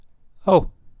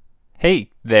Oh, hey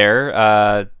there.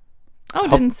 Oh, Hope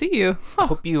didn't see you.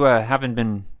 hope you haven't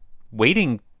been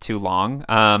waiting too long.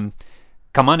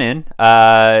 Come on in.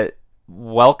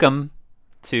 Welcome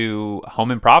to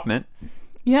Home Improvement.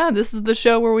 Yeah, this is the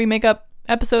show where we make up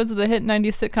episodes of the hit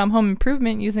 90s sitcom Home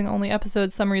Improvement using only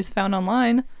episode summaries found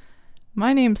online.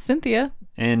 My name's Cynthia.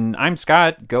 And I'm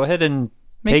Scott. Go ahead and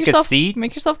take a seat.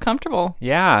 Make yourself comfortable.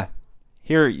 Yeah.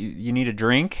 Here, you need a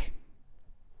drink?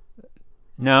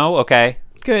 No? Okay.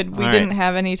 Good. We All didn't right.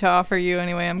 have any to offer you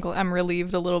anyway. I'm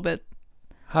relieved a little bit.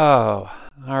 Oh,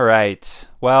 all right.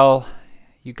 Well,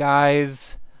 you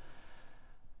guys,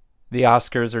 the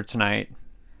Oscars are tonight.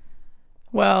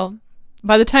 Well,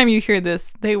 by the time you hear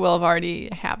this, they will have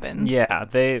already happened. Yeah,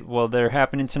 they're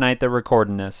happening tonight. They're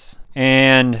recording this.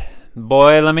 And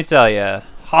boy, let me tell you,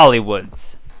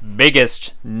 Hollywood's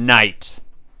biggest night.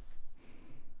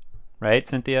 Right,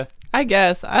 Cynthia? I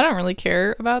guess. I don't really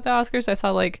care about the Oscars. I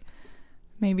saw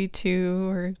maybe 2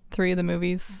 or 3 of the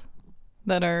movies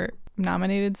that are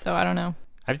nominated, so I don't know.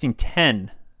 I've seen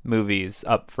 10 movies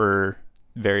up for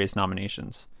various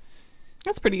nominations.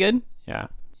 That's pretty good. Yeah.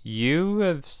 You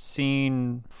have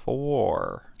seen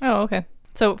 4. Oh, okay.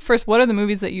 So first, what are the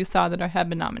movies that you saw that have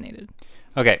been nominated?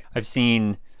 Okay, I've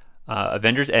seen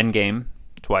Avengers Endgame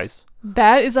twice.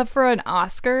 That is up for an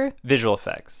Oscar? Visual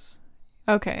effects.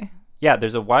 Okay. Yeah,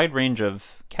 there's a wide range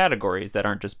of categories that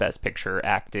aren't just best picture,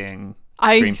 acting,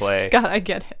 screenplay. Scott, I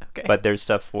get it. Okay. But there's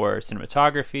stuff for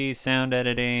cinematography, sound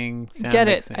editing, sound get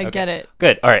mixing. it. I get it.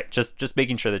 Good. All right. Just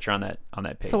making sure that you're on that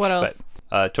page. So what else?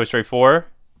 But, Toy Story 4,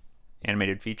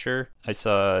 animated feature. I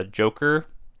saw Joker.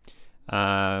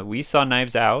 We saw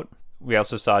Knives Out. We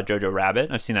also saw Jojo Rabbit.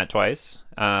 I've seen that twice.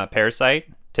 Parasite.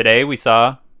 Today we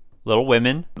saw Little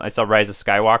Women. I saw Rise of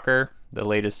Skywalker, the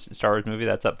latest Star Wars movie.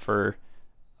 That's up for,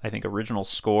 I think, original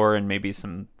score and maybe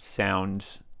some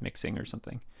sound mixing or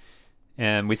something.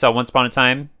 And we saw Once Upon a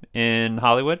Time in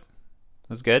Hollywood. It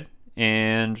was good.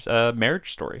 And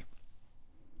Marriage Story.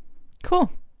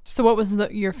 Cool. So what was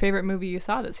your favorite movie you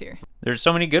saw this year? There's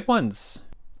so many good ones.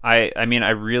 I mean,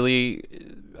 I really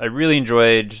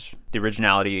enjoyed the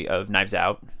originality of Knives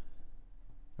Out.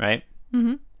 Right?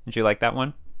 Mm-hmm. Did you like that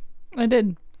one? I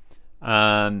did.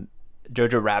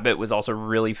 Jojo Rabbit was also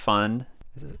really fun.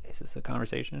 Is this a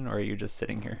conversation, or are you just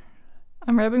sitting here?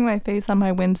 I'm rubbing my face on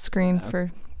my windscreen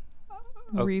for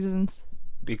reasons.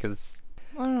 Because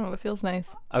I don't know. It feels nice.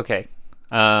 okay.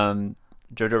 Jojo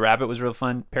Rabbit was real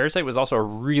fun. Parasite was also a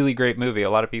really great movie. A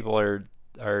lot of people are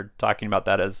talking about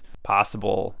that as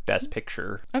possible best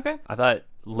picture. Okay. I thought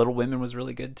Little Women was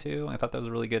really good too. I thought that was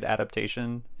a really good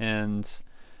adaptation. And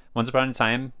Once Upon a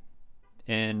Time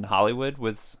in Hollywood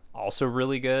was also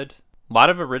really good. A lot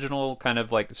of original kind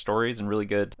of like stories and really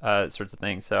good sorts of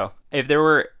things. So if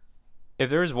there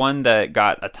was one that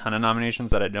got a ton of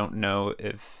nominations that I don't know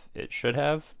if it should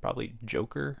have, probably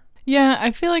Joker. Yeah,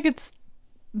 I feel like it's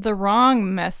the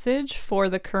wrong message for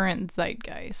the current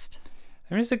zeitgeist.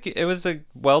 It was a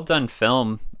well done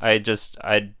film. I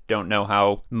don't know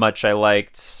how much I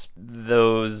liked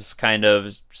those kind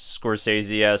of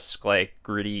Scorsese-esque, like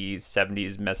gritty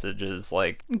 70s messages,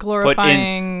 like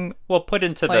Glorifying put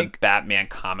into the Batman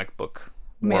comic book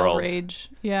male world. rage.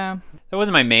 Yeah. That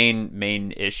wasn't my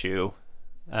main issue.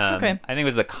 Okay. I think it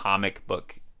was the comic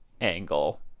book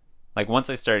angle. Like once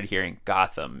I started hearing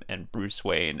Gotham and Bruce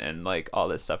Wayne and like all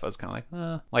this stuff, I was kind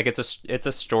of like, like it's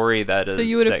a story that is. So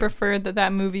you would have preferred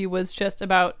that movie was just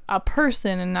about a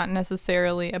person and not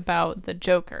necessarily about the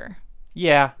Joker.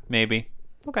 Yeah, maybe.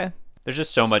 Okay. There's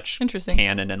just so much interesting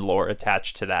canon and lore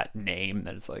attached to that name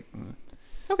that it's like.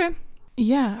 Okay.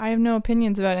 Yeah, I have no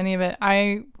opinions about any of it.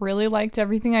 I really liked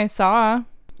everything I saw.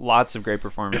 Lots of great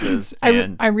performances I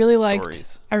really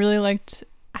stories. liked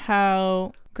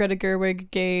how Greta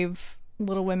Gerwig gave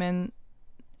Little Women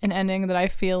an ending that I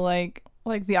feel like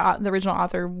the original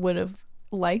author would have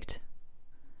liked.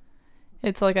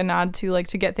 It's like a nod to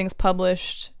get things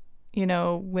published. You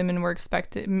know, women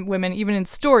even in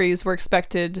stories were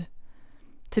expected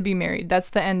to be married. That's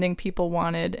the ending people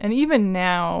wanted. And even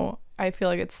now, I feel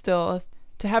like it's still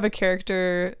to have a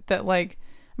character that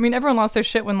everyone lost their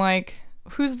shit when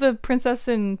who's the princess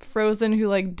in Frozen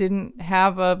who didn't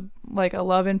have a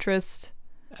love interest?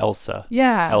 Elsa.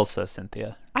 Yeah. Elsa,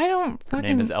 Cynthia. Her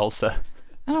name is Elsa.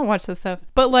 I don't watch this stuff.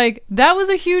 But that was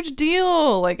a huge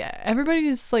deal.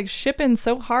 Everybody's shipping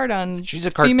so hard on she's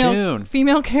a cartoon.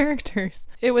 Female characters.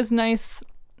 It was nice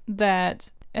that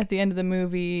at the end of the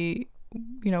movie,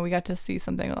 we got to see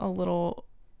something a little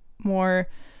more,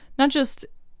 not just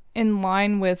in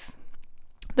line with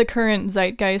the current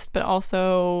zeitgeist, but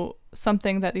also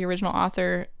something that the original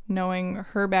author, knowing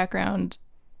her background,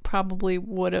 probably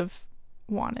would have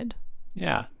wanted.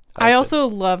 Yeah. I liked also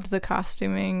loved the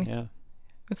costuming. it. Yeah.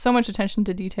 With so much attention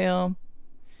to detail.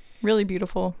 Really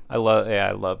beautiful. I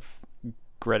love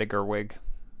Greta Gerwig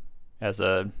as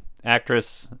a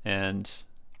actress and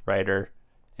writer,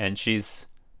 and she's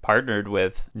partnered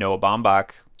with Noah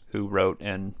Baumbach, who wrote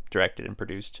and directed and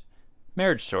produced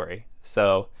Marriage Story.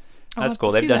 So I'll that's have cool.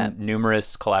 to They've see done that.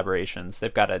 numerous collaborations.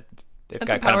 They've got kind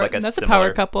of like a That's similar, a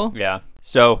power couple. Yeah.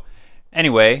 So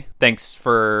anyway, thanks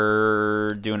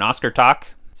for doing Oscar talk.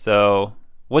 So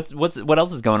what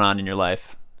else is going on in your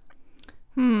life?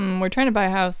 We're trying to buy a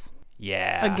house.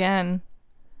 Yeah. Again.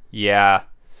 Yeah.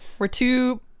 We're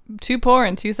too poor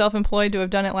and too self-employed to have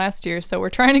done it last year, so we're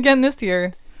trying again this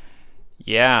year.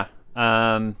 Yeah.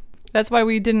 That's why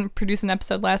we didn't produce an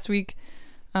episode last week.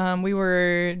 We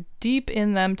were deep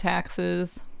in them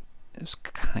taxes. It was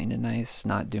kind of nice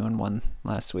not doing one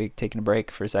last week, taking a break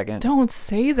for a second. Don't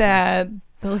say that.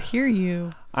 They'll hear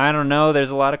you. I don't know. There's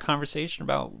a lot of conversation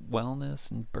about wellness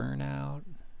and burnout.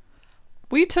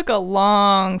 We took a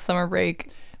long summer break.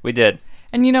 We did.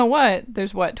 And you know what?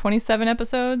 There's 27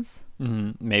 episodes?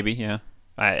 Maybe, yeah.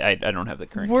 I don't have the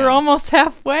current We're count. almost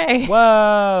halfway.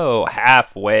 Whoa,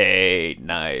 halfway.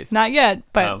 Nice. Not yet,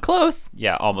 but close.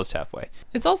 Yeah, almost halfway.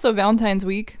 It's also Valentine's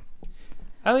week.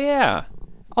 Oh, yeah.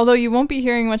 Although you won't be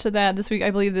hearing much of that this week.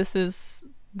 I believe this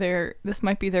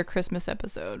might be their Christmas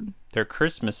episode. Their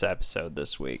Christmas episode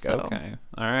this week. So. Okay.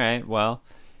 All right. Well,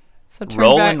 So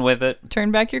rolling with it.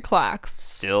 Turn back your clocks.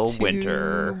 Still 2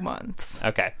 winter. months.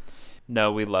 Okay.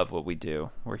 No, we love what we do.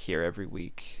 We're here every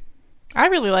week. I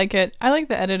really like it. I like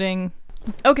the editing.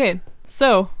 Okay,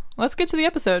 so let's get to the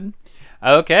episode.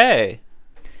 Okay.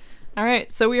 All right,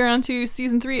 so we are on to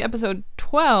season 3, episode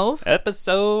 12.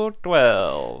 Episode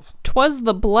 12. Twas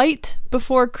the Blight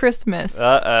before Christmas.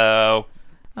 Uh-oh.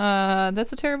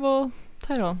 That's a terrible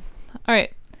title. All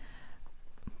right.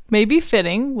 Maybe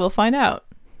fitting. We'll find out.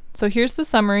 So here's the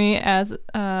summary as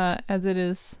it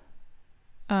is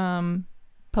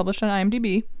published on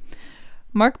IMDb.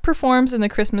 Mark performs in the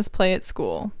Christmas play at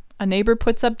school. A neighbor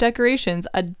puts up decorations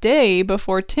a day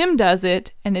before Tim does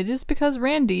it, and it is because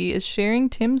Randy is sharing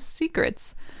Tim's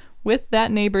secrets with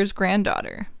that neighbor's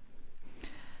granddaughter.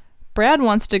 Brad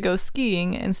wants to go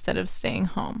skiing instead of staying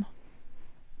home.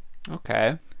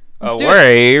 Okay. Let's do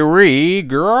Away we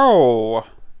go.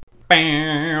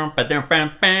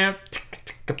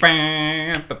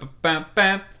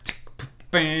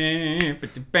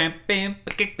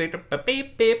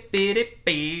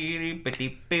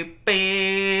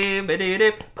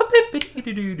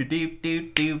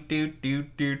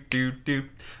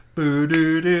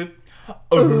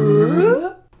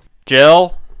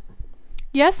 Jill?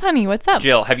 Yes, honey, what's up?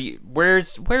 Jill,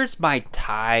 where's my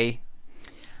tie?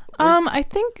 I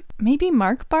think maybe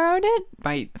Mark borrowed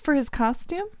it for his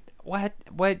costume.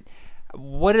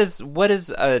 What is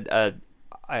a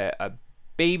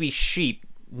baby sheep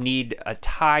need a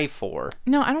tie for?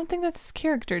 No, I don't think that's his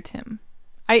character, Tim.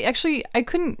 I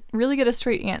couldn't really get a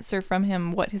straight answer from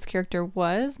him what his character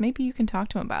was. Maybe you can talk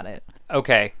to him about it.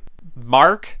 Okay.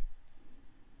 Mark?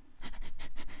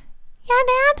 Yeah,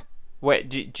 Dad? Wait,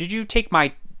 did you take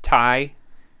my tie?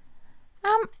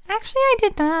 Actually I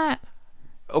did not.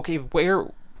 Okay,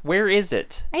 where is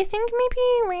it? I think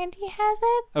maybe Randy has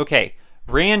it. Okay,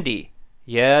 Randy.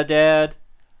 Yeah, Dad?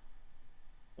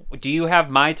 Do you have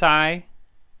my tie?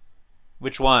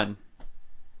 Which one?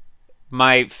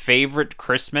 My favorite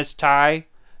Christmas tie?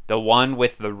 The one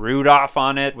with the Rudolph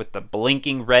on it, with the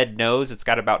blinking red nose. It's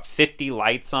got about 50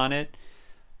 lights on it.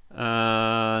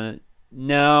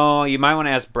 No, you might want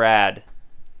to ask Brad.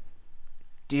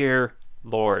 Dear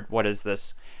Lord, what is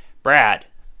this? Brad.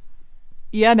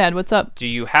 Yeah, Dad, what's up? Do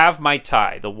you have my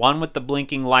tie? The one with the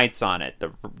blinking lights on it.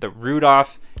 The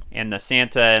Rudolph and the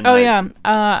Santa and yeah.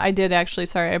 I did actually.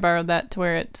 Sorry, I borrowed that to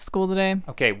wear it to school today.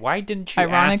 Okay, why didn't you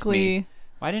ask me?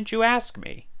 Why didn't you ask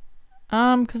me?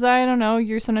 Because I don't know.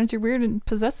 Sometimes you're weird and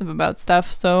possessive about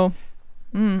stuff, so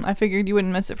I figured you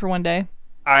wouldn't miss it for one day.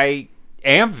 I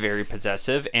am very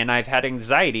possessive, and I've had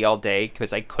anxiety all day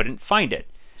because I couldn't find it.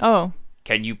 Oh.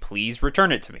 Can you please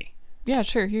return it to me? Yeah,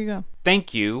 sure. Here you go.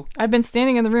 Thank you. I've been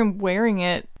standing in the room wearing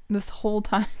it this whole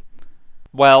time.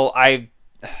 Well,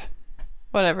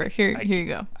 Whatever. Here you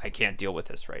go. I can't deal with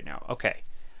this right now. Okay.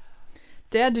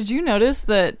 Dad, did you notice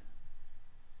that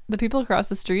the people across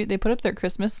the street, they put up their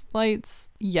Christmas lights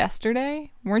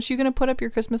yesterday? Weren't you going to put up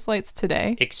your Christmas lights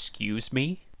today? Excuse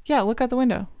me? Yeah, look out the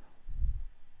window.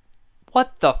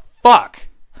 What the fuck?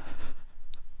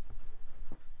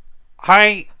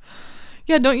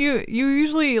 Yeah, don't you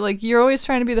usually, you're always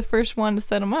trying to be the first one to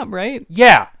set them up, right?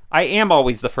 Yeah, I am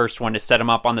always the first one to set them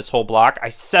up on this whole block. I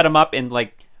set them up in,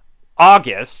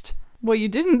 August. Well, you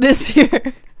didn't this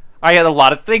year. I had a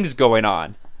lot of things going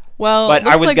on. Well, but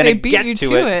looks I was like going they to beat get you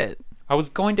to it. I was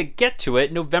going to get to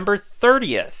it November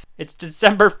 30th. It's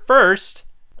December 1st.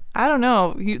 I don't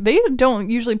know. They don't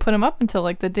usually put them up until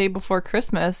like the day before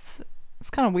Christmas. It's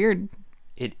kind of weird.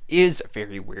 It is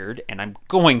very weird, and I'm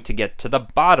going to get to the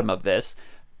bottom of this,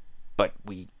 but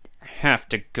we have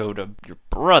to go to your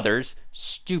brother's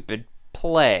stupid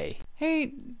play.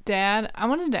 Hey, Dad, I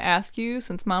wanted to ask you,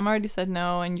 since Mom already said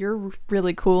no and you're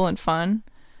really cool and fun,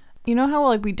 you know how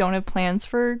like we don't have plans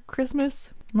for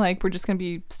Christmas? Like we're just going to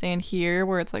be staying here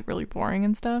where it's like really boring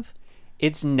and stuff?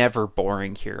 It's never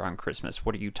boring here on Christmas.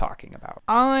 What are you talking about?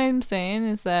 All I'm saying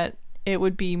is that it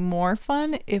would be more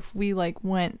fun if we like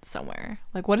went somewhere.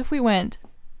 Like what if we went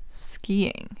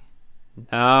skiing?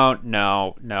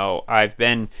 No. I've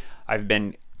been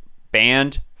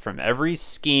banned from every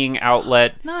skiing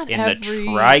outlet the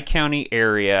Tri-County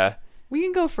area. We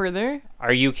can go further.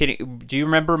 Are you kidding? Do you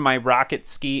remember my rocket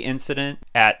ski incident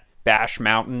at Bash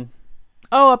Mountain?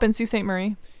 Oh, up in Sault Ste.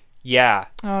 Marie. Yeah.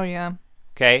 Oh, yeah.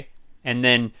 Okay. And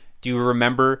then do you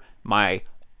remember my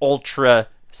ultra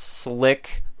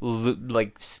slick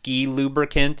like ski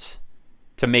lubricant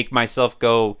to make myself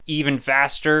go even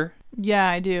faster? Yeah,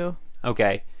 I do.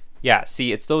 Okay. Yeah,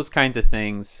 see, it's those kinds of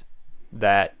things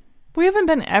that... We haven't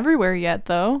been everywhere yet,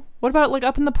 though. What about, like,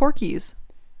 up in the Porkies?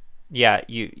 Yeah,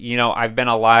 you know, I've been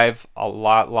alive a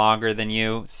lot longer than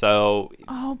you, so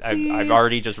I've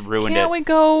already just ruined it.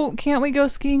 Can't we go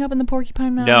skiing up in the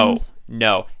Porcupine Mountains?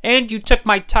 No. And you took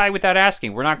my tie without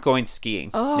asking. We're not going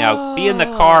skiing. Now, be in the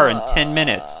car in 10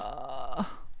 minutes.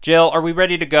 Jill, are we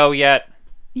ready to go yet?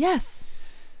 Yes.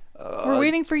 We're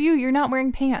waiting for you. You're not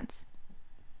wearing pants.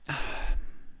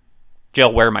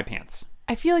 Jill, wear my pants.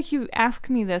 I feel like you ask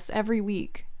me this every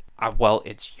week. Well,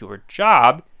 it's your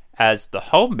job as the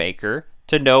homemaker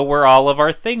to know where all of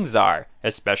our things are,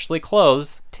 especially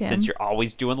clothes, Tim, since you're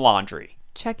always doing laundry.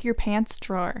 Check your pants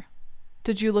drawer.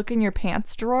 Did you look in your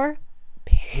pants drawer?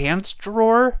 Pants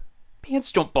drawer?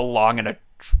 Pants don't belong in a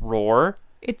drawer.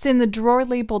 It's in the drawer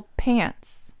labeled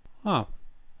pants. Oh,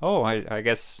 I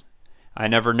guess I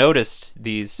never noticed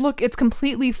these. Look, it's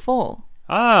completely full.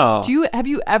 Oh. Have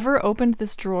you ever opened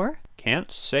this drawer?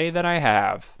 Can't say that I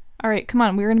have. All right, come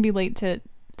on. We're going to be late to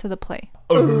the play.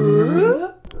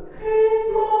 Christmas time,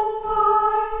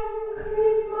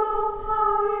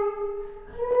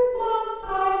 Christmas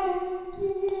time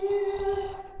is here.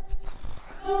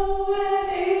 Snow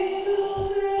and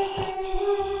angels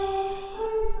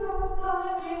Christmas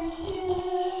time is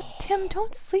here. Tim,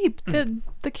 don't sleep.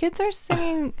 The kids are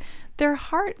singing their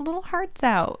little hearts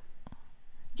out.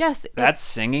 Yes. That's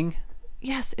singing?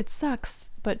 Yes, it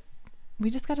sucks, but we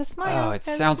just got to smile. Oh, it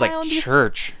sounds like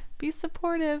church. Be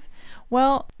supportive.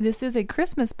 Well, this is a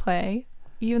Christmas play,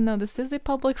 even though this is a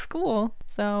public school.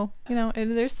 So, you know,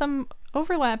 there's some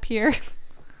overlap here.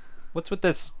 What's with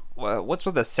this? What's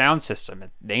with the sound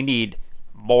system? They need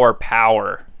more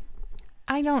power.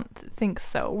 I don't think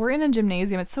so. We're in a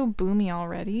gymnasium. It's so boomy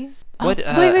already. What?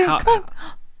 Wait, come on.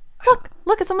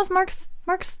 Look, it's almost Mark's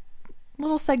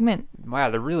little segment.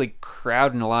 Wow, they're really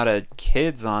crowding a lot of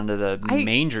kids onto the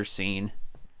manger scene.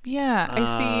 Yeah, I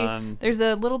see there's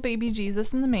a little baby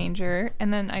Jesus in the manger,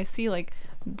 and then I see like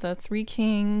the three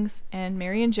kings and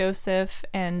Mary and Joseph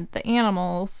and the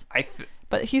animals.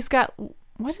 But he's got,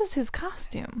 what is his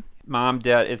costume? Mom,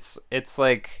 Dad, it's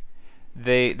like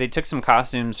they took some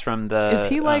costumes from the... Is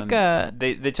he like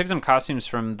They took some costumes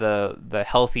from the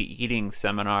healthy eating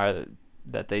seminar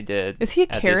that they did. Is he a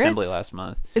at carrot? the assembly last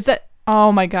month. Is that...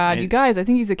 Oh my god, you guys, I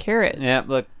think he's a carrot. Yeah,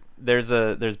 look. There's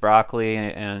broccoli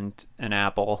and an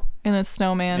apple and a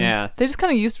snowman. Yeah, they just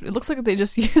kind of used. It looks like they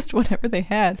just used whatever they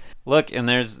had. Look, and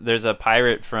there's a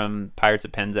pirate from Pirates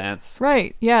of Penzance.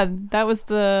 Right. Yeah, that was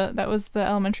the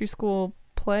elementary school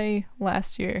play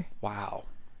last year. Wow.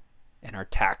 And our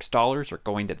tax dollars are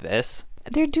going to this?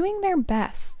 They're doing their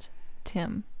best,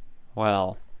 Tim.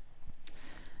 Well,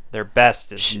 their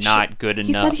best is not good enough.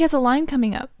 He said he has a line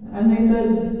coming up. And they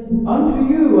said,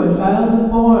 "Unto you a child is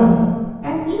born."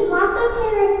 And eat lots of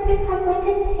carrots because they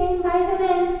contain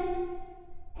vitamin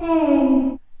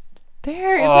A.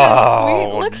 There, isn't that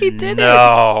sweet? Look, he did it.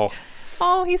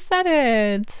 Oh, he said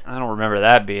it. I don't remember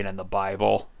that being in the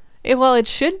Bible. Well, it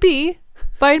should be.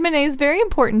 Vitamin A is very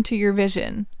important to your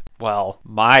vision. Well,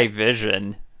 my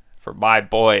vision for my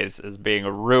boys is being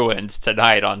ruined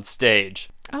tonight on stage.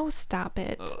 Oh, stop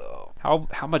it.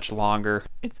 How much longer?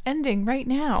 It's ending right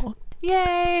now.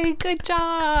 Yay! Good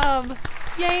job!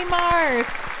 Yay, Mark!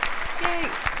 Yay!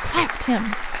 Clap, Tim.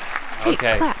 Hey,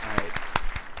 okay. Clap. All right.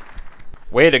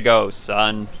 Way to go,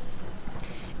 son.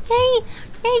 Hey,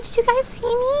 did you guys see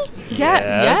me?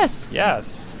 Yes.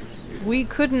 Yes. we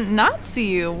couldn't not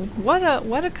see you. What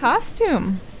a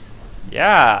costume.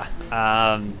 Yeah.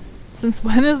 Since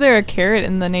when is there a carrot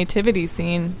in the nativity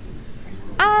scene?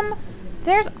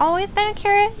 There's always been a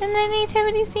carrot in the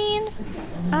nativity scene.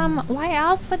 Why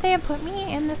else would they have put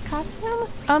me in this costume?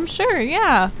 Sure,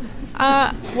 yeah.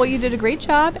 Well, you did a great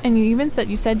job, and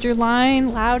you said your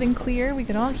line loud and clear. We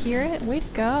could all hear it. Way to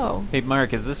go. Hey,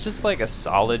 Mark, is this just like a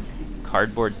solid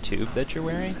cardboard tube that you're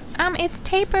wearing? It's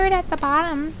tapered at the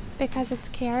bottom because it's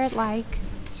carrot-like.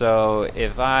 So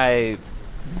if I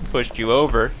pushed you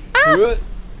over...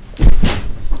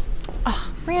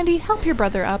 Randy, help your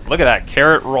brother up. Look at that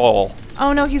carrot roll.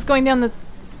 Oh, no, he's going down the...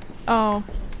 Oh.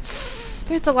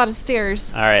 There's a lot of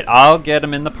stairs. All right, I'll get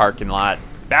him in the parking lot.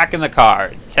 Back in the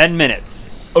car. 10 minutes.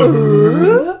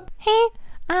 Hey,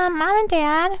 Mom and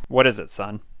Dad. What is it,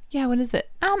 son? Yeah, what is it?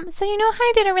 So you know how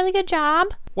I did a really good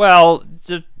job? Well,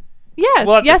 Yes,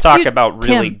 we'll have yes, to talk you- about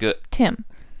really Tim, good... Tim.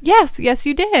 Yes,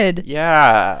 you did.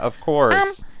 Yeah, of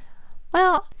course.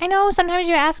 Well, I know sometimes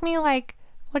you ask me, like,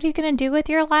 what are you going to do with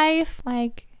your life?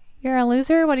 Like, you're a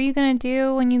loser. What are you going to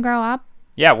do when you grow up?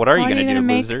 Yeah, what are you What going to do,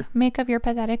 gonna loser? make of your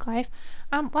pathetic life?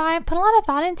 Well, I put a lot of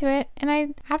thought into it,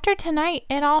 and after tonight,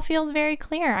 it all feels very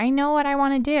clear. I know what I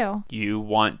want to do. You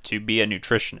want to be a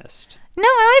nutritionist. No,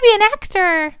 I want to be an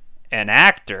actor. An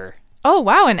actor? Oh,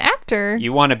 wow, an actor.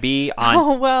 You want to be on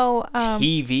Oh, well,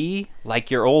 TV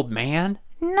like your old man?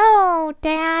 No,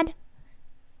 Dad.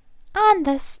 On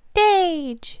the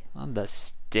stage. On the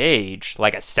stage?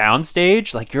 Like a sound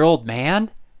stage? Like your old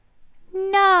man?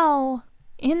 No,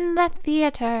 in the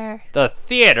theater. The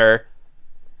theater?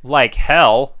 Like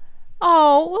hell?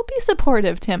 oh, we'll be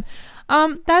supportive, Tim.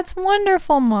 That's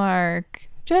wonderful, Mark.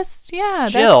 Just, yeah.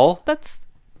 Jill. That's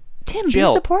Tim,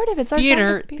 Jill, be supportive. It's our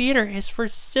theater time to be- theater is for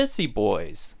sissy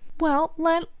boys. Well,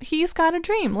 he's got a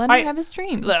dream. Let I- him have his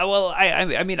dream. Well,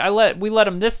 I mean, we let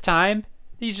him this time.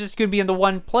 He's just gonna be in the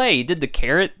one play. He did the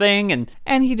carrot thing, and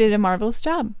And he did a marvelous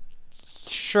job.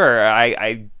 sure,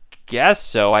 I guess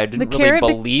so. I didn't really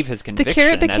believe his The conviction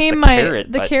carrot as became the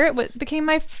carrot. the but, carrot became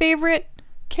my favorite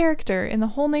character in the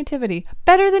whole nativity.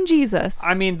 Better than Jesus.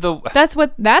 I mean, That's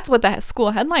what the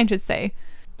school headline should say.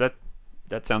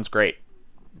 that sounds great.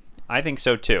 I think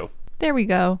so too. There we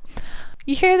go.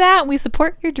 You hear that? We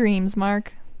support your dreams,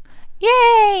 Mark.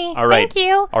 Yay! All right. Thank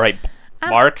you. All right,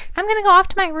 Mark. I'm gonna go off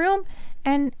to my room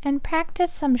and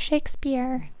practice some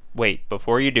Shakespeare. Wait,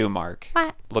 before you do, Mark.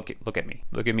 What? Look at me.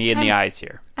 Look at me in the eyes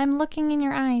here. I'm looking in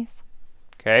your eyes.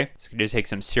 Okay? It's going to take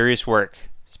some serious work,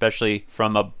 especially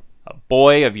from a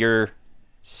boy of your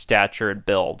stature and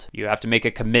build. You have to make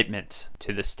a commitment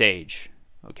to the stage.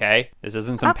 Okay? This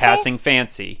isn't some Okay. passing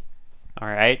fancy. All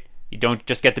right? You don't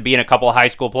just get to be in a couple of high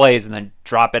school plays and then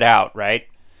drop it out, right?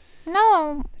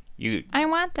 No, You I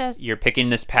want this. you're picking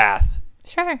this path.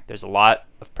 Sure. There's a lot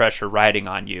of pressure riding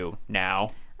on you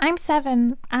now. I'm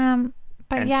 7.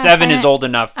 But And yes, 7 is old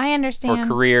enough I understand. for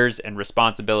careers and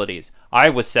responsibilities. I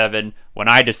was 7 when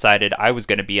I decided I was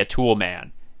going to be a tool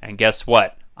man. And guess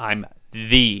what? I'm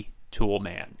the tool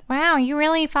man. Wow, you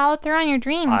really followed through on your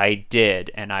dream. I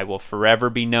did, and I will forever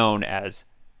be known as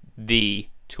the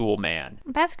tool man.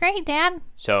 That's great, Dad.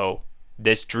 So,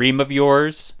 this dream of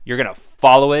yours, you're going to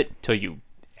follow it till you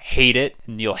hate it,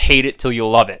 and you'll hate it till you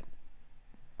love it.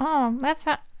 Oh, that's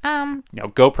not, Now,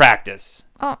 go practice.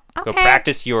 oh, okay. Go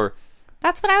practice your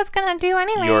That's what I was gonna do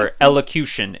anyways. your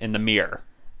elocution in the mirror.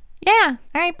 Yeah.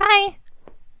 All right, bye.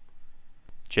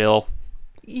 Jill,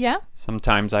 Yeah?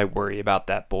 sometimes I worry about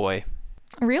that boy.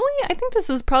 Really? I think this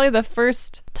is probably the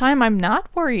first time I'm not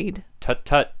worried. Tut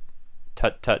tut.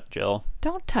 Tut tut, Jill.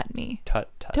 Don't tut me. Tut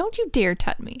tut. Don't you dare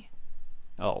tut me.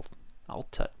 I'll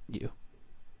tut you.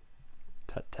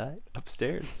 Tut tut.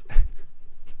 Upstairs.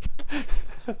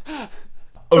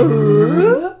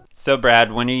 So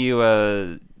Brad, when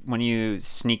are you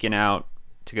sneaking out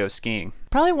to go skiing?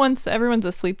 Probably once everyone's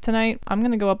asleep tonight, I'm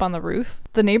going to go up on the roof.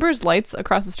 The neighbors' lights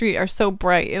across the street are so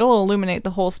bright, it'll illuminate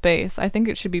the whole space. I think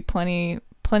it should be plenty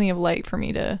of light for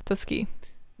me to ski.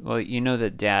 Well, you know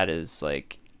that Dad is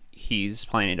he's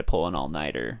planning to pull an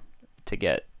all-nighter to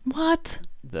get What?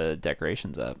 the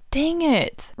decorations up. Dang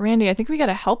it. Randy, I think we got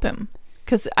to help him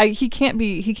cuz he can't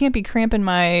be cramping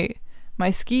my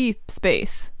ski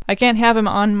space. I can't have him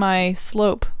on my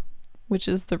slope, which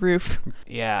is the roof.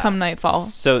 Yeah. Come nightfall.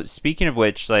 So speaking of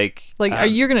which, Are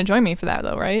you going to join me for that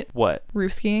though, right? what?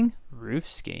 Roof skiing? Roof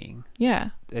skiing?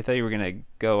 Yeah. I thought you were gonna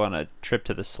go on a trip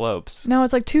to the slopes. No,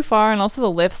 it's too far, and also the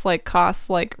lifts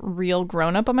cost real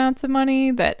grown-up amounts of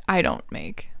money that I don't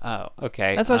make. Oh,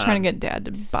 okay. That's why I was trying to get Dad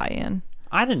to buy in.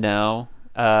 I don't know.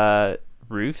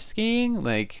 Roof skiing?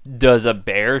 Does a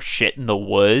bear shit in the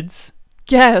woods?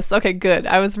 Yes. Okay, good.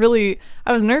 I was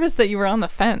nervous that you were on the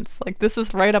fence. Like, this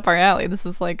is right up our alley. This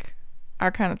is like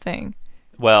our kind of thing.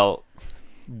 Well,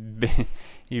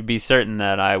 you'd be certain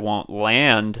that I won't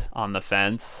land on the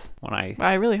fence when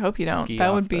I really hope you don't. ski That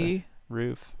off would the be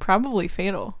roof. probably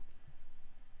fatal.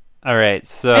 All right,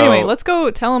 so Anyway, let's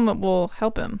go tell him what will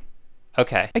help him.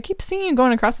 Okay. I keep seeing you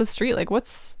going across the street. Like,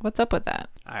 what's up with that?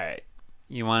 All right.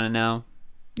 You want to know?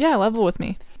 Yeah, level with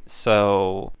me.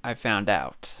 So I found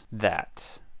out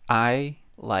that I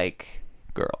like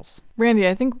girls. Randy,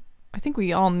 I think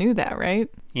we all knew that, right?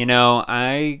 You know,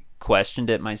 I questioned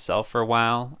it myself for a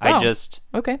while.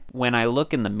 Okay. When I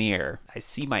look in the mirror, I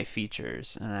see my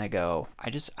features and I go,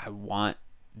 I want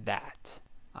that.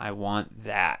 I want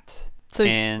that. So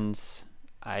and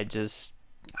I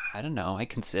don't know. I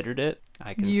considered it.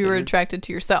 You were attracted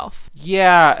to yourself.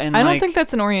 Yeah. And I don't think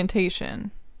that's an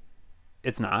orientation.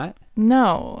 It's not?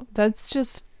 No, that's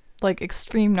just like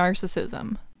extreme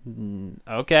narcissism.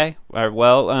 Okay.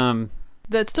 Well,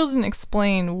 that still didn't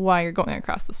explain why you're going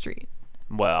across the street.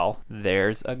 Well,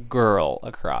 there's a girl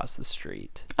across the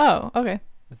street. Oh, okay.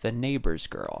 The neighbor's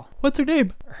girl. What's her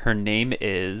name? Her name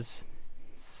is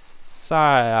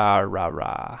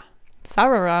Sarara.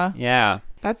 Sarara? Yeah.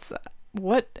 That's...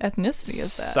 What ethnicity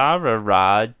is that?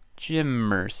 Sarara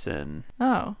Jimerson.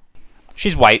 Oh.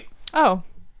 She's white. Oh,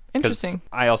 interesting.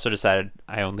 I also decided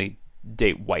I only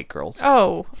date white girls.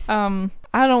 Oh,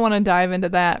 I don't want to dive into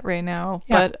that right now.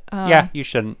 Yeah. But yeah, you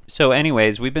shouldn't. So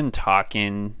anyways, we've been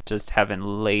talking, just having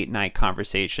late night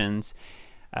conversations.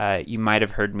 You might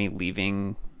have heard me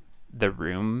leaving the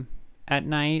room at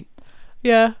night.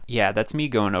 Yeah. Yeah, that's me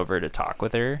going over to talk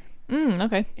with her.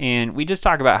 Okay. And we just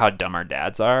talk about how dumb our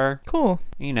dads are. Cool.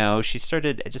 You know, she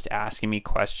started just asking me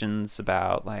questions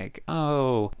about like,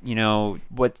 oh, you know,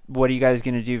 what are you guys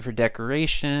going to do for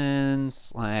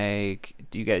decorations? Like,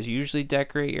 do you guys usually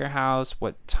decorate your house?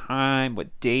 What time?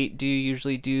 What date do you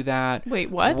usually do that? Wait,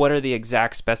 what? What are the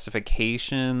exact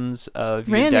specifications of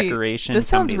Randy, your decorations? This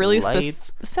sounds really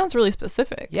lights? this sounds really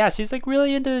specific. Yeah, she's like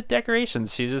really into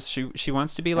decorations. She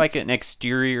wants to be like an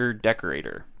exterior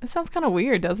decorator. It sounds kind of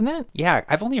weird, doesn't it? Yeah,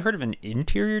 I've only heard of an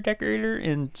interior decorator,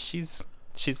 and she's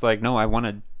like, no, I want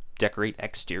to decorate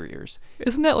exteriors.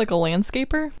 Isn't that like a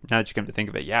landscaper? Now that you come to think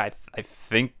of it, yeah, I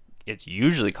think it's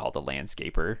usually called a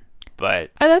landscaper, but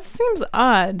That seems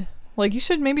odd. Like, you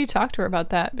should maybe talk to her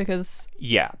about that, because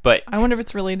yeah, but I wonder if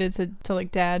it's related to like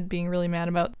dad being really mad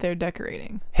about their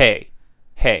decorating. hey,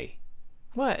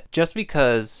 What? just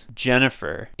because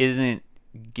Jennifer isn't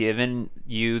giving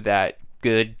you that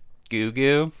good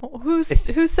goo-goo, Who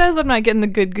says I'm not getting the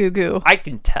good goo-goo? I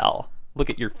can tell. Look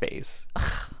at your face.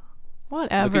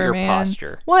 Whatever, Look at your man.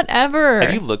 posture. Whatever.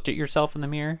 Have you looked at yourself in the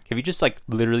mirror? Have you just like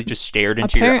literally just stared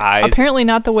into your eyes? Apparently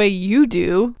not the way you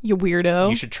do, you weirdo.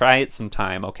 You should try it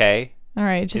sometime, okay? All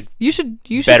right, just you should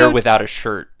better go without a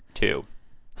shirt too.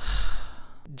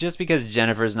 Just because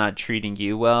Jennifer's not treating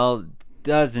you well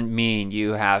doesn't mean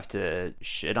you have to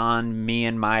shit on me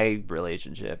and my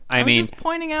relationship. I mean, just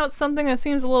pointing out something that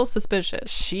seems a little suspicious.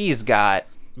 she's got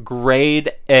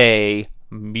grade A,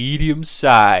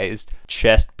 medium-sized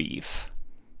chest beef.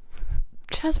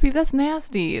 Chest beef, that's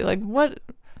nasty. Like, what?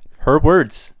 Her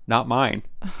words, not mine.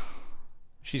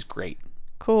 She's great.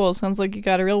 Cool. Sounds like you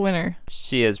got a real winner.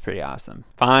 She is pretty awesome.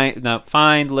 Fine.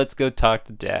 Let's go talk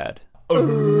to Dad.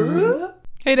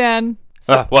 Hey, Dad.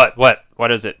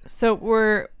 What is it? So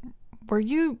were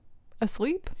you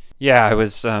asleep? Yeah, I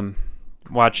was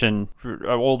watching an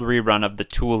old rerun of the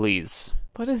Toolies.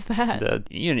 What is that?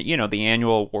 The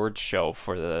annual awards show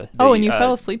for the and you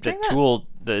fell asleep during that?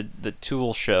 The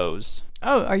Tool shows.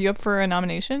 Oh, are you up for a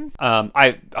nomination? I'm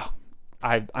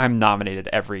nominated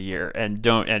every year, and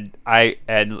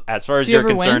as far as Do you you're ever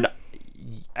concerned,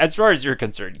 win? as far as you're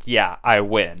concerned, yeah, I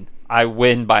win. I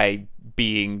win by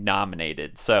being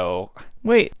nominated. So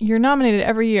wait, you're nominated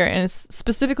every year, and it's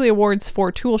specifically awards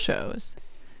for Tool shows.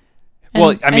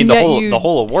 The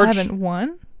whole award haven't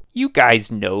won. You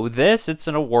guys know this. It's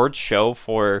an awards show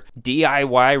for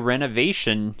DIY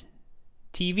renovation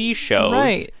TV shows.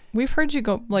 Right. We've heard you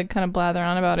go like kind of blather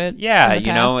on about it. Yeah, in the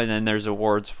past. and then there's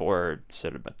awards for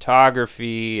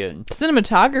cinematography and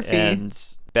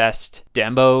best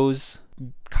demos,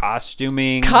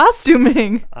 costuming.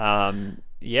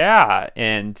 Yeah,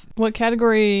 and what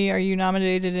category are you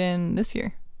nominated in this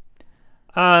year?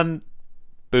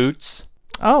 Boots.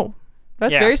 Oh,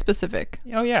 that's Yeah. very specific.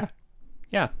 Oh yeah.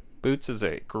 Yeah. Boots is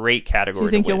a great category. Do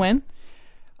you think to you'll win?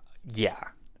 Yeah.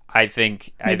 I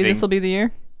think Maybe this will be the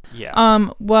year. Yeah.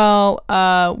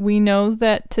 We know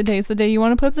that today's the day you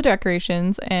want to put up the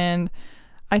decorations, and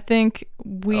I think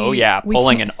we. Oh yeah, we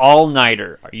pulling can't- an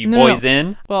all-nighter. Are you No, boys no.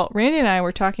 in? Well, Randy and I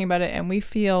were talking about it, and we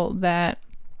feel that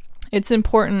it's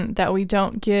important that we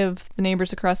don't give the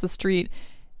neighbors across the street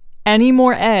any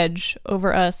more edge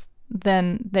over us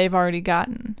than they've already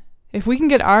gotten. If we can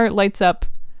get our lights up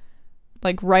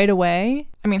like right away,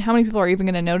 I mean, how many people are even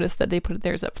going to notice that they put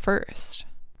theirs up first?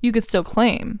 You could still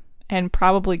claim and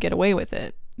probably get away with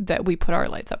it that we put our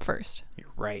lights up first. You're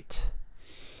right.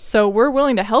 So we're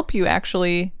willing to help you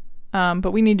actually,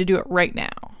 but we need to do it right now.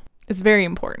 It's very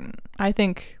important. I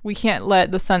think we can't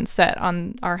let the sun set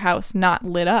on our house not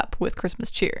lit up with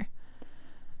Christmas cheer.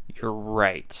 You're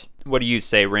right. What do you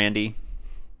say, Randy?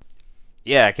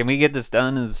 Yeah, can we get this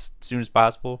done as soon as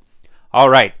possible? All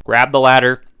right, grab the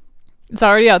ladder. It's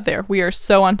already out there. We are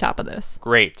so on top of this.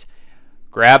 Great.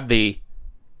 Grab the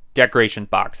decoration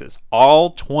boxes,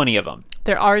 all 20 of them.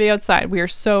 They're already outside. We are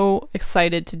so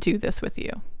excited to do this with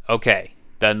you. Okay,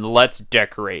 then let's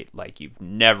decorate like you've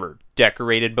never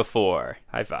decorated before.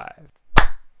 High five.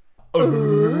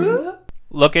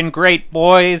 Looking great,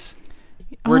 boys.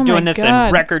 We're Oh doing my this God.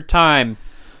 in record time.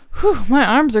 Whew, my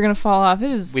arms are going to fall off.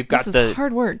 This We've got is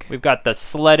hard work. We've got the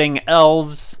sledding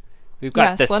elves. We've got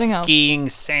Yeah, the sledding elves. skiing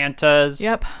Santas.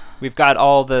 Yep. We've got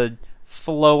all the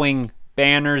flowing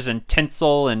banners and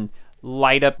tinsel and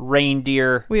light up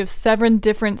reindeer. We have 7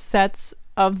 different sets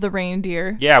of the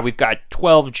reindeer Yeah, we've got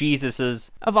 12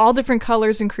 Jesuses, of all different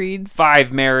colors and creeds.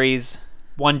 5 Marys,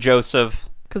 1 Joseph,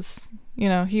 Because,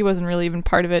 he wasn't really even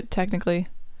part of it, technically.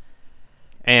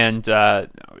 and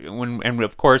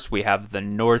of course we have the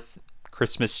North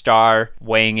Christmas Star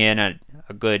weighing in at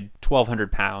a good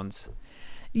 1,200 pounds.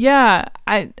 Yeah,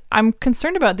 I'm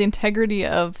concerned about the integrity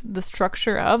of the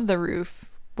structure of the roof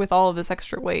with all of this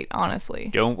extra weight, honestly.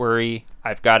 Don't worry,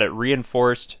 I've got it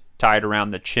reinforced, tied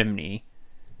around the chimney.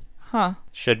 Huh.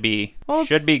 Should be Well,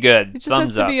 good. It just Thumbs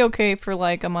has to up. be okay for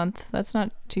like a month. That's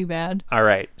not too bad. All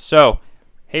right. So,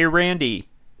 hey Randy,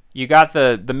 you got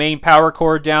the main power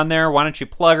cord down there. Why don't you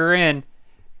plug her in?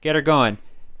 Get her going.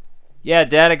 Yeah,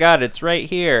 Dad, I got it. It's right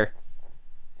here.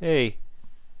 Hey,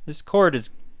 this cord's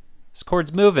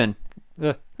moving.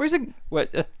 Where's it?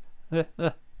 What?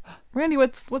 Randy,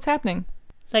 what's happening?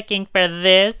 Looking for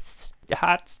this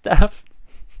hot stuff.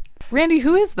 Randy,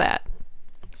 who is that?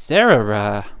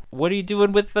 Sarah, what are you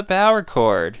doing with the power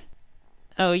cord?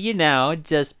 Oh,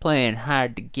 just playing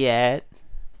hard to get.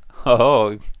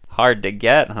 Oh, hard to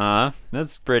get, huh?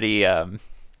 That's pretty,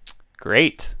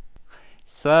 great.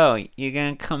 So, you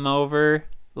gonna come over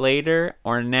later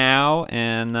or now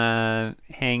and,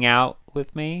 hang out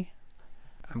with me?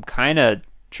 I'm kind of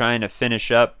trying to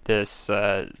finish up this,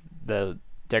 the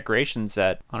decoration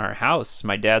set on our house.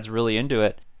 My dad's really into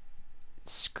it.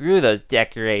 Screw those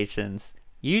decorations.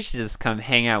 You should just come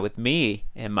hang out with me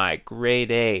and my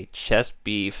grade A chest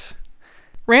beef.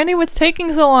 Randy, what's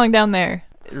taking so long down there?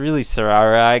 Really,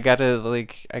 Sarara, I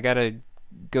gotta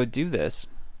go do this.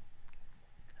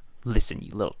 Listen, you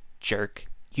little jerk.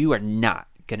 You are not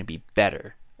gonna be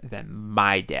better than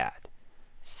my dad.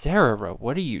 Sarara,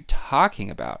 what are you talking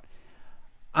about?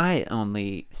 I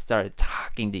only started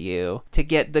talking to you to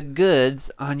get the goods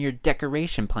on your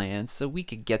decoration plans so we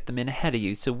could get them in ahead of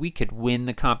you so we could win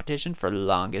the competition for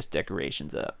longest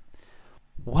decorations up.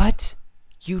 What?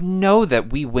 You know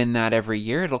that we win that every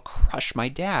year. It'll crush my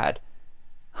dad.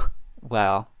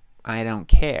 Well, I don't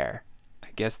care. I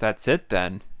guess that's it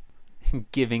then.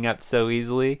 Giving up so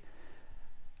easily.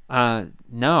 No,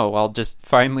 I'll just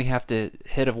finally have to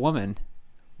hit a woman.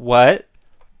 What?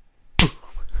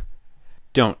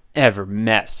 Don't ever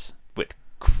mess with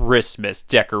Christmas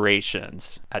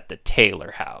decorations at the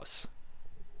Taylor house.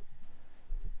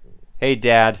 Hey,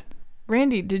 Dad.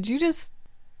 Randy,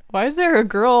 why is there a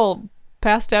girl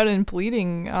passed out and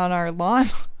bleeding on our lawn?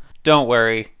 Don't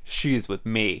worry, she's with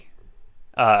me.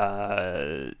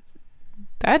 That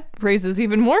raises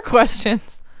even more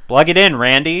questions. Plug it in,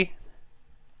 Randy.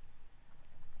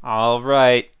 All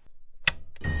right.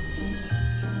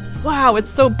 Wow, it's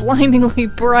so blindingly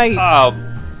bright. Oh,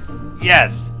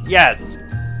 yes.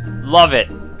 Love it.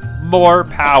 More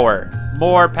power.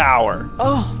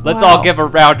 Oh, Let's wow. all give a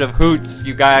round of hoots,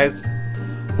 you guys.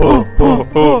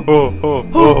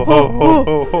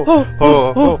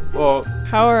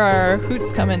 How are our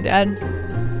hoots coming, Dad?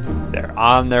 They're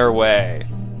on their way.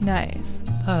 Nice.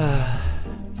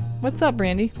 What's up,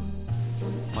 Randy?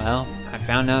 Well, I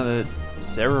found out that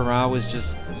Sarah Ra was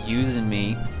just using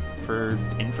me for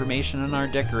information on our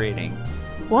decorating.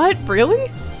 What?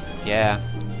 Really? Yeah,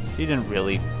 she didn't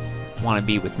really want to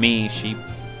be with me. She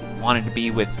wanted to be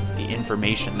with the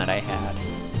information that I had.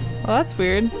 Well, that's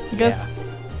weird. I guess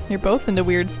you're both into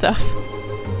weird stuff.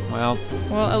 Well,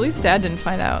 Well, at least Dad didn't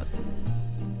find out.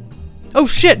 Oh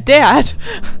shit, Dad!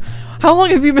 How long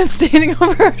have you been standing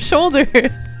over our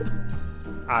shoulders?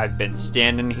 I've been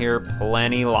standing here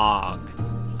plenty long.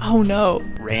 Oh no.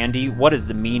 Randy, what is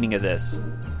the meaning of this?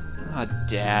 Oh,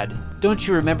 Dad, don't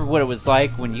you remember what it was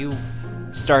like when you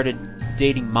started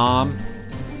dating Mom?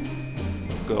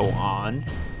 Go on.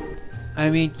 I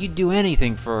mean, you'd do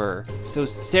anything for her. So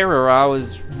Sarah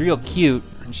was real cute,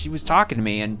 and she was talking to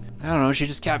me, and I don't know, she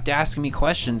just kept asking me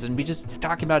questions, and we just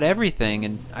talking about everything,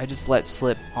 and I just let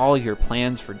slip all your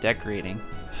plans for decorating.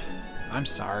 I'm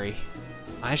sorry.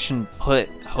 I shouldn't put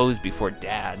hoes before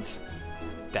dads.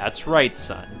 That's right,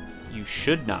 son. You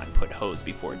should not put hoes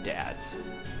before dads.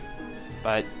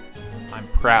 But I'm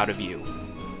proud of you.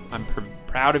 I'm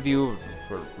proud of you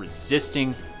for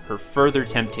resisting her further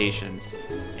temptations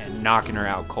and knocking her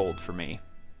out cold for me.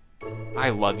 I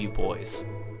love you boys.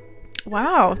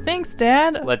 Wow, thanks,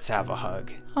 Dad. Let's have a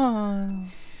hug. Oh.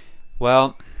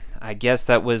 Well, I guess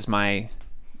that was my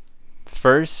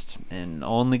first and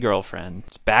only girlfriend.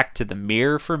 It's back to the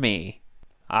mirror for me.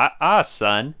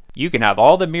 Son. You can have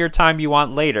all the mirror time you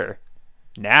want later.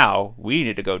 Now, we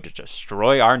need to go to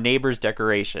destroy our neighbor's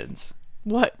decorations.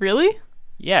 What, really?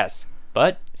 Yes,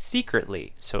 but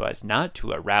secretly, so as not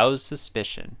to arouse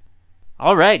suspicion.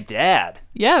 All right, Dad.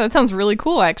 Yeah, that sounds really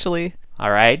cool, actually.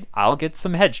 All right, I'll get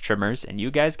some hedge trimmers, and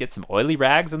you guys get some oily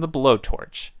rags and the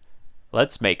blowtorch.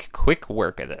 Let's make quick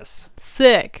work of this.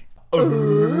 Sick.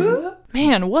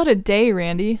 Man, what a day,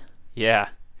 Randy. Yeah.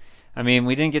 I mean,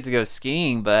 we didn't get to go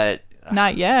skiing, but...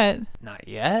 Not yet. Not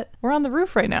yet? We're on the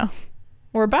roof right now.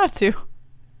 We're about to.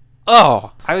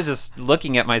 Oh, I was just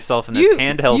looking at myself in this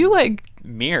handheld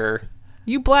mirror.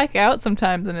 You black out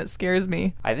sometimes, and it scares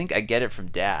me. I think I get it from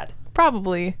Dad.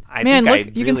 Probably. I Man, think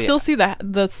look, you can still see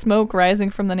the smoke rising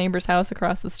from the neighbor's house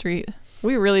across the street.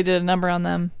 We really did a number on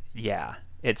them. Yeah.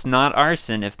 It's not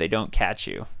arson if they don't catch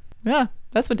you. Yeah,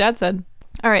 that's what Dad said.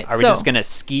 All right, Are we just going to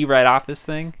ski right off this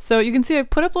thing? So you can see I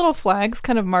put up little flags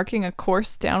kind of marking a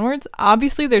course downwards.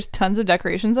 Obviously, there's tons of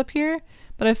decorations up here,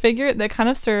 but I figure they kind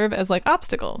of serve as like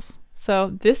obstacles.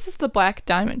 So this is the black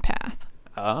diamond path.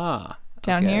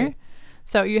 Down here.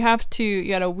 So you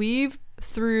gotta weave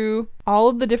through all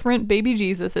of the different baby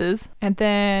Jesuses, and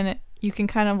then you can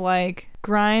kind of like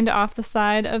grind off the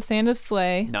side of Santa's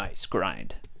sleigh. Nice,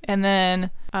 grind. And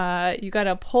then you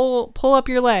gotta pull up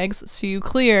your legs so you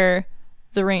clear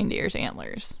the reindeer's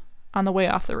antlers on the way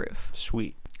off the roof.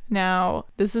 Sweet. Now,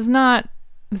 this is not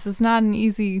an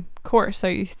easy course.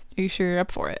 Are you sure you're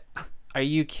up for it? Are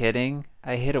you kidding?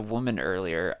 I hit a woman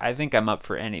earlier. I think I'm up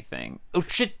for anything. Oh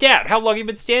shit, Dad! How long have you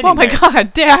been standing Oh my there?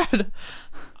 God, Dad!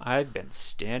 I've been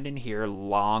standing here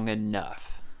long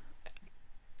enough.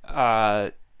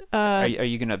 Are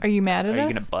you gonna? Are you mad at us? Are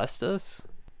you gonna bust us?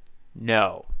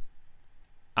 No.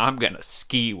 I'm gonna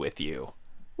ski with you.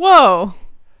 Whoa!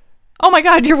 Oh my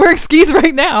God, you're wearing skis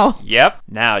right now. Yep.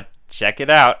 Now check it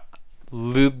out.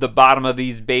 Lube the bottom of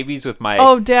these babies with my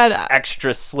Dad,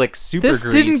 extra slick super this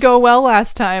grease. didn't go well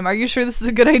last time. Are you sure this is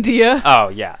a good idea? Oh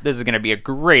yeah, this is gonna be a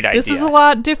great idea. This is a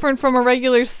lot different from a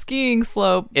regular skiing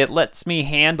slope. It lets me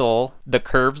handle the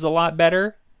curves a lot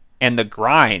better, and the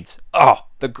grinds. Oh,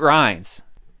 the grinds.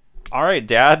 All right,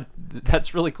 Dad,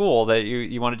 that's really cool that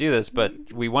you want to do this, but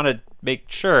we want to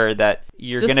make sure that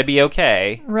you're going to be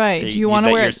okay. Right. Do you want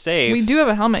to wear you're safe. We do have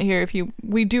a helmet here.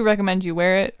 We do recommend you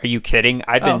wear it. Are you kidding?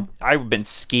 I've been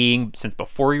skiing since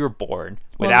before you were born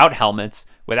without helmets,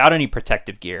 without any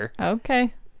protective gear.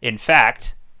 Okay. In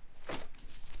fact,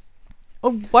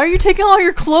 why are you taking all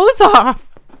your clothes off?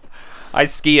 I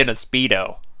ski in a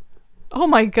Speedo. Oh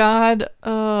my God.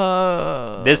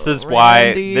 This is Randy.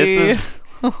 why this is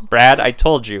Brad, I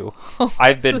told you,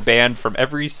 I've been banned from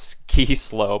every ski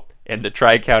slope in the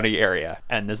Tri-County area,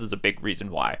 and this is a big reason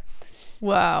why.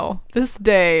 Wow. This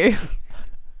day.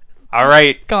 All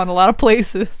right. Gone a lot of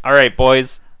places. All right,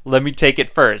 boys. Let me take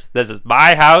it first. This is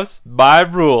my house, my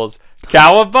rules.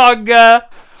 Cowabunga!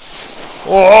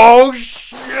 Oh,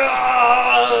 shit!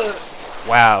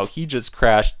 Wow, he just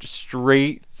crashed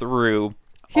straight through.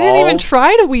 He didn't even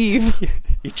try to weave.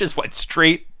 He just went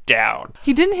straight down.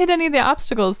 He didn't hit any of the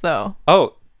obstacles, though.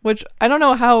 Oh. Which, I don't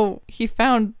know how he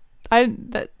found...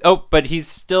 but he's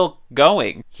still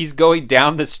going. He's going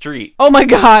down the street. Oh my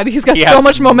God, he's got so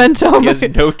much momentum. He has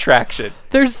no traction.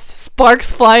 There's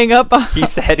sparks flying up.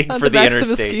 He's heading for the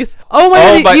interstate. Oh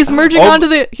my God, he's merging onto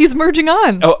the... He's merging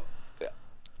on. Oh.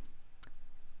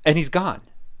 And he's gone.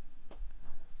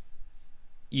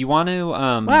 You want to...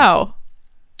 Wow.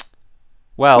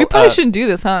 Well, we probably shouldn't do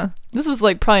this, huh? This is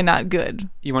like probably not good.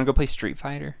 You want to go play Street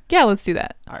Fighter? Yeah, let's do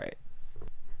that. All right.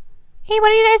 Hey, what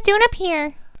are you guys doing up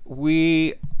here?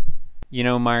 You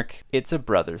know, Mark, it's a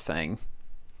brother thing.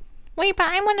 Wait, but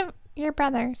I'm one of your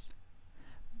brothers.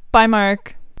 Bye,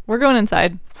 Mark. We're going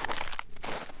inside.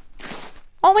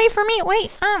 Oh, wait for me. Wait.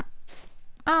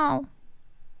 Oh.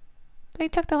 They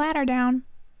took the ladder down.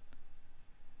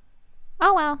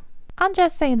 Oh well. I'll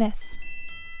just say this.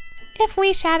 If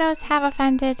we shadows have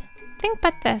offended, think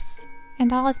but this,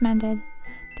 and all is mended,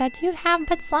 that you have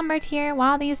but slumbered here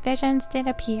while these visions did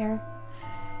appear.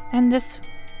 And this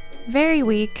very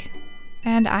weak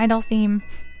and idle theme,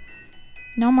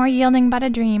 no more yielding but a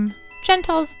dream.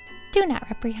 Gentles, do not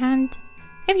reprehend.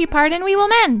 If you pardon, we will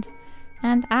mend.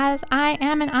 And as I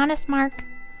am an honest mark,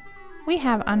 we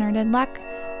have unearned luck.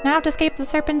 Now to escape the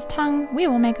serpent's tongue, we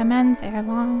will make amends ere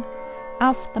long.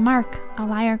 Else the mark a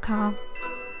liar call.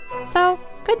 So,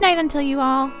 good night until you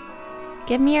all.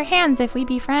 Give me your hands if we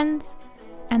be friends,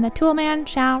 and the toolman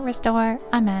shall restore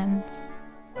amends.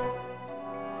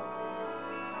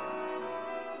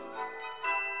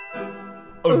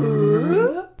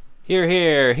 Here,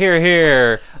 here, here,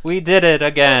 here. We did it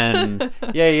again.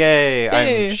 Yay, yay.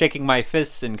 Hey. I'm shaking my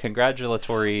fists in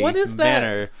congratulatory What is that?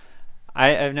 manner. I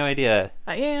have no idea.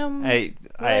 I am. I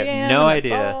what have am, no and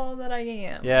idea. That's all that I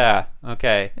am. Yeah,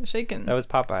 okay. Shaken. That was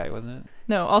Popeye, wasn't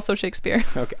No, also Shakespeare.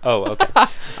 it? Okay. Oh, okay.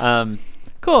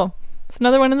 Cool. It's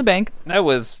another one in the bank. That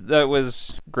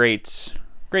was great.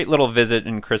 Great little visit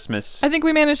in Christmas. I think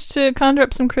we managed to conjure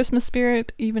up some Christmas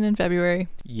spirit even in February.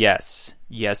 Yes,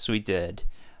 we did.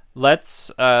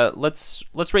 Let's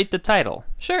rate the title.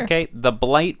 Sure. Okay, The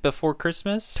Blight Before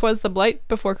Christmas. Twas the Blight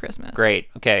Before Christmas. Great.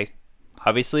 Okay.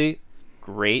 Obviously,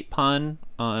 great pun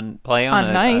on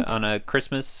night. on a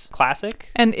Christmas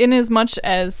classic. And in as much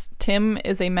as Tim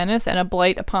is a menace and a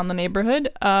blight upon the neighborhood,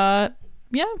 yeah.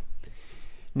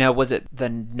 Now, was it the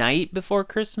night before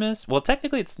Christmas? Well,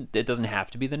 technically, it doesn't have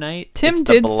to be the night. Tim it's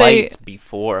did the blight say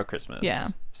before Christmas. Yeah.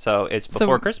 So it's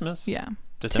before Christmas. Yeah.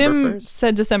 December Tim 1st.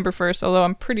 said December 1st, although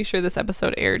I'm pretty sure this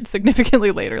episode aired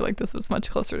significantly later. Like, this was much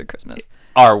closer to Christmas.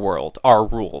 Our world, our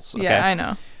rules. Okay? Yeah, I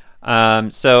know.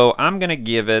 So I'm gonna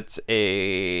give it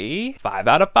a 5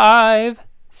 out of 5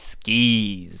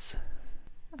 skis.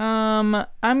 I'm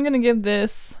gonna give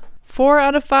this 4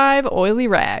 out of 5 oily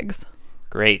rags.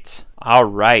 Great. All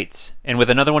right. And with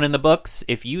another one in the books,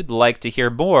 if you'd like to hear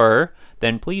more,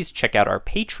 then please check out our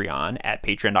Patreon at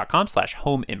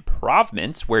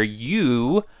patreon.com/homeimprov-ment, where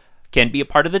you can be a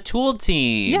part of the Tool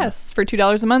team. Yes, for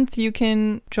 $2 a month, you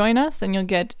can join us and you'll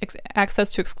get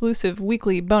access to exclusive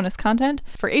weekly bonus content.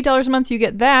 For $8 a month, you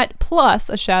get that, plus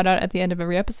a shout out at the end of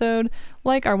every episode,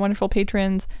 like our wonderful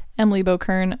patrons, Emily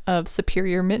Bokern of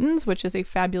Superior Mittens, which is a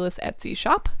fabulous Etsy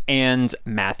shop. And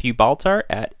Matthew Baltar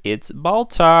at It's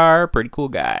Baltar. Pretty cool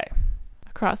guy.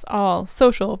 Across all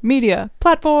social media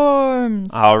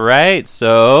platforms. All right,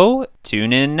 so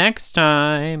tune in next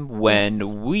time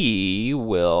when we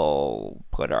will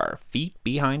put our feet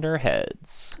behind our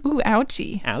heads. Ooh,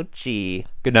 ouchie. Ouchie.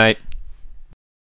 Good night.